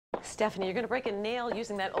Stephanie, you're gonna break a nail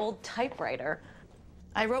using that old typewriter.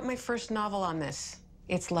 I wrote my first novel on this.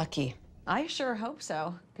 It's lucky. I sure hope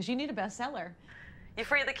so, because you need a bestseller. You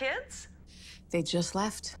free of the kids? They just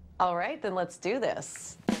left. All right, then let's do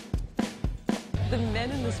this. The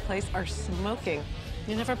men in this place are smoking.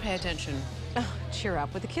 You never pay attention. Oh, cheer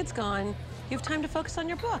up. With the kids gone, you have time to focus on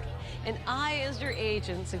your book. And I, as your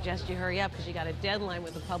agent, suggest you hurry up because you got a deadline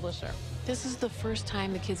with the publisher. This is the first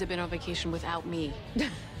time the kids have been on vacation without me.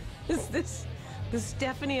 Is this the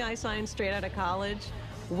Stephanie I signed straight out of college?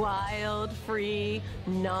 Wild, free,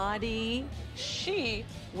 naughty. She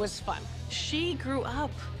was fun. She grew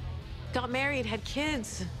up, got married, had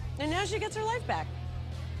kids. And now she gets her life back.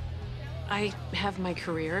 I have my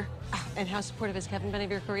career. And how supportive has Kevin been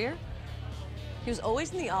of your career? He was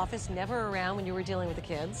always in the office, never around when you were dealing with the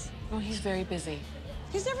kids. Oh, he's very busy.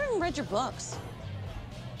 He's never even read your books.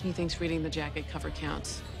 He thinks reading the jacket cover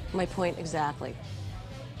counts. My point exactly.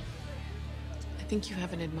 I think you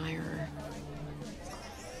have an admirer.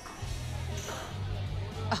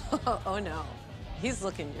 Oh no, he's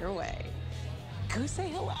looking your way. Go say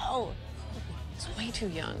hello. He's way too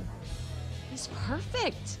young. He's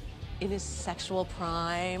perfect. In his sexual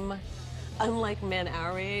prime. Unlike men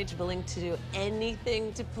our age, willing to do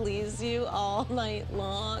anything to please you all night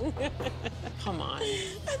long. Come on.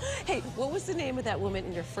 Hey, what was the name of that woman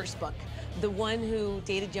in your first book? The one who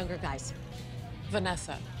dated younger guys?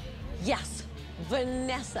 Vanessa. Yes,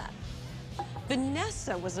 Vanessa.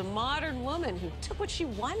 Vanessa was a modern woman who took what she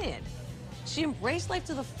wanted. She embraced life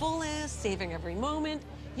to the fullest, saving every moment.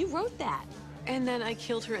 You wrote that. And then I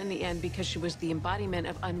killed her in the end because she was the embodiment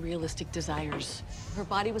of unrealistic desires. Her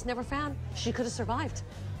body was never found. She could have survived.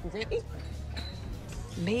 Really?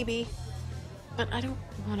 Maybe. But I don't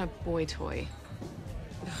want a boy toy.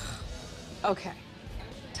 Okay.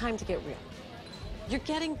 Time to get real. You're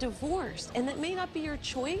getting divorced, and that may not be your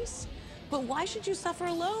choice, but why should you suffer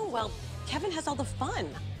alone? Well, Kevin has all the fun.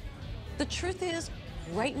 The truth is,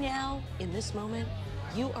 right now, in this moment,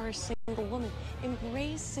 you are a single woman.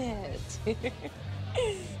 Embrace it.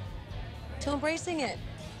 To embracing it.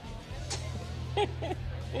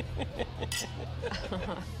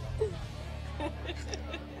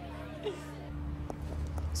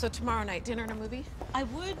 So tomorrow night, dinner and a movie? I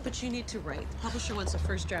would, but you need to write. The publisher wants a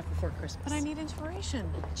first draft before Christmas. But I need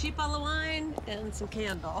inspiration. Cheap bottle of wine and some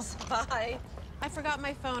candles. Bye. I forgot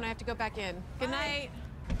my phone. I have to go back in. Good night.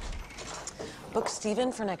 Book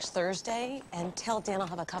Steven for next Thursday, and tell Dan I'll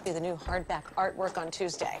have a copy of the new hardback artwork on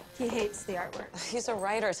Tuesday. He hates the artwork. He's a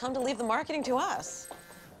writer. Tell him to leave the marketing to us.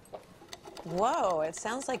 Whoa, it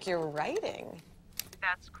sounds like you're writing.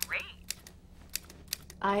 That's great.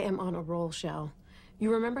 I am on a roll, Shell.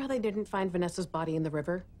 You remember how they didn't find Vanessa's body in the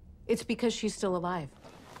river? It's because she's still alive.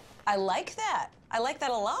 I like that. I like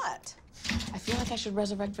that a lot. I feel like I should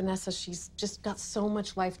resurrect Vanessa. She's just got so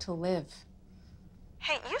much life to live.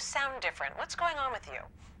 Hey, you sound different. What's going on with you?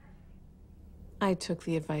 I took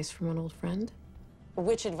the advice from an old friend.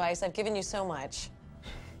 Which advice? I've given you so much.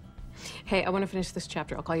 Hey, I want to finish this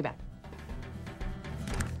chapter. I'll call you back.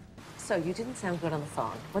 So, you didn't sound good on the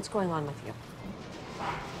phone. What's going on with you?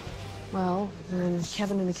 Well, when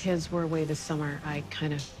Kevin and the kids were away this summer, I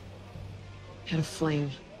kind of had a fling.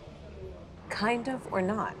 Kind of or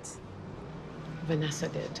not? Vanessa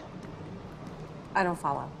did. I don't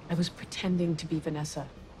follow. I was pretending to be Vanessa.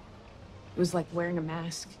 It was like wearing a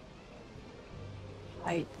mask.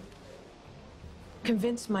 I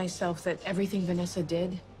convinced myself that everything Vanessa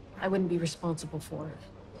did, I wouldn't be responsible for.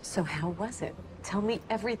 So how was it? Tell me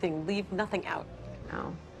everything. Leave nothing out.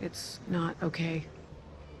 No, it's not okay.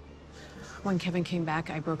 When Kevin came back,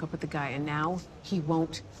 I broke up with the guy, and now he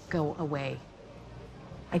won't go away.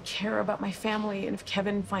 I care about my family, and if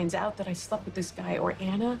Kevin finds out that I slept with this guy or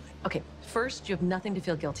Anna... Okay, first, you have nothing to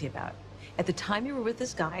feel guilty about. At the time you were with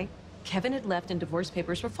this guy, Kevin had left and divorce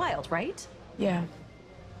papers were filed, right? Yeah.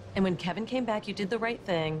 And when Kevin came back, you did the right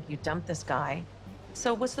thing. You dumped this guy.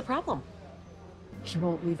 So what's the problem? He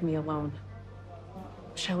won't leave me alone.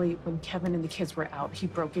 Shelley, when Kevin and the kids were out, he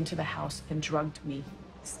broke into the house and drugged me.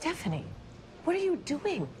 Stephanie, what are you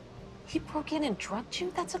doing? He broke in and drugged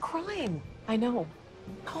you? That's a crime. I know.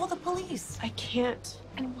 Call the police. I can't.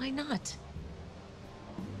 And why not?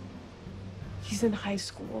 He's in high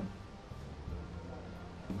school.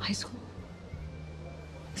 High school?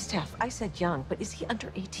 Steph, I said young, but is he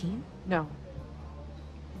under 18? No.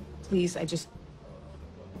 Please,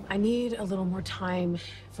 I need a little more time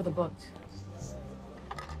for the book.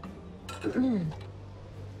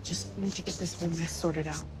 Just need to get this whole mess sorted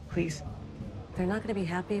out, please. They're not going to be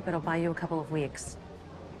happy, but I'll buy you a couple of weeks.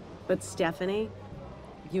 But Stephanie,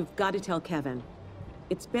 you've got to tell Kevin.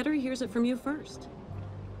 It's better he hears it from you first.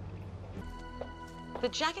 The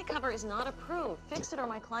jacket cover is not approved. Fix it or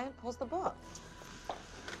my client pulls the book.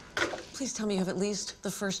 Please tell me you have at least the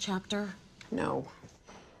first chapter. No.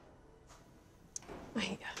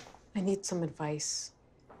 I need some advice.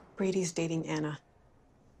 Brady's dating Anna.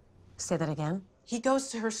 Say that again. He goes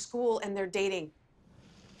to her school and they're dating.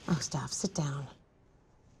 Oh, Steph, sit down.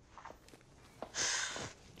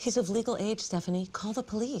 He's of legal age, Stephanie. Call the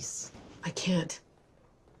police. I can't.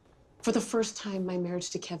 For the first time, my marriage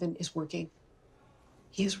to Kevin is working.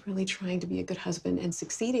 He is really trying to be a good husband and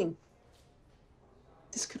succeeding.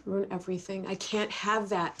 This could ruin everything. I can't have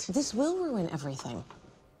that. This will ruin everything.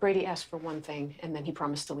 Brady asked for one thing, and then he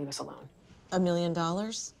promised to leave us alone. $1 million?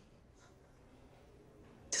 To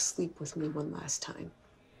sleep with me one last time.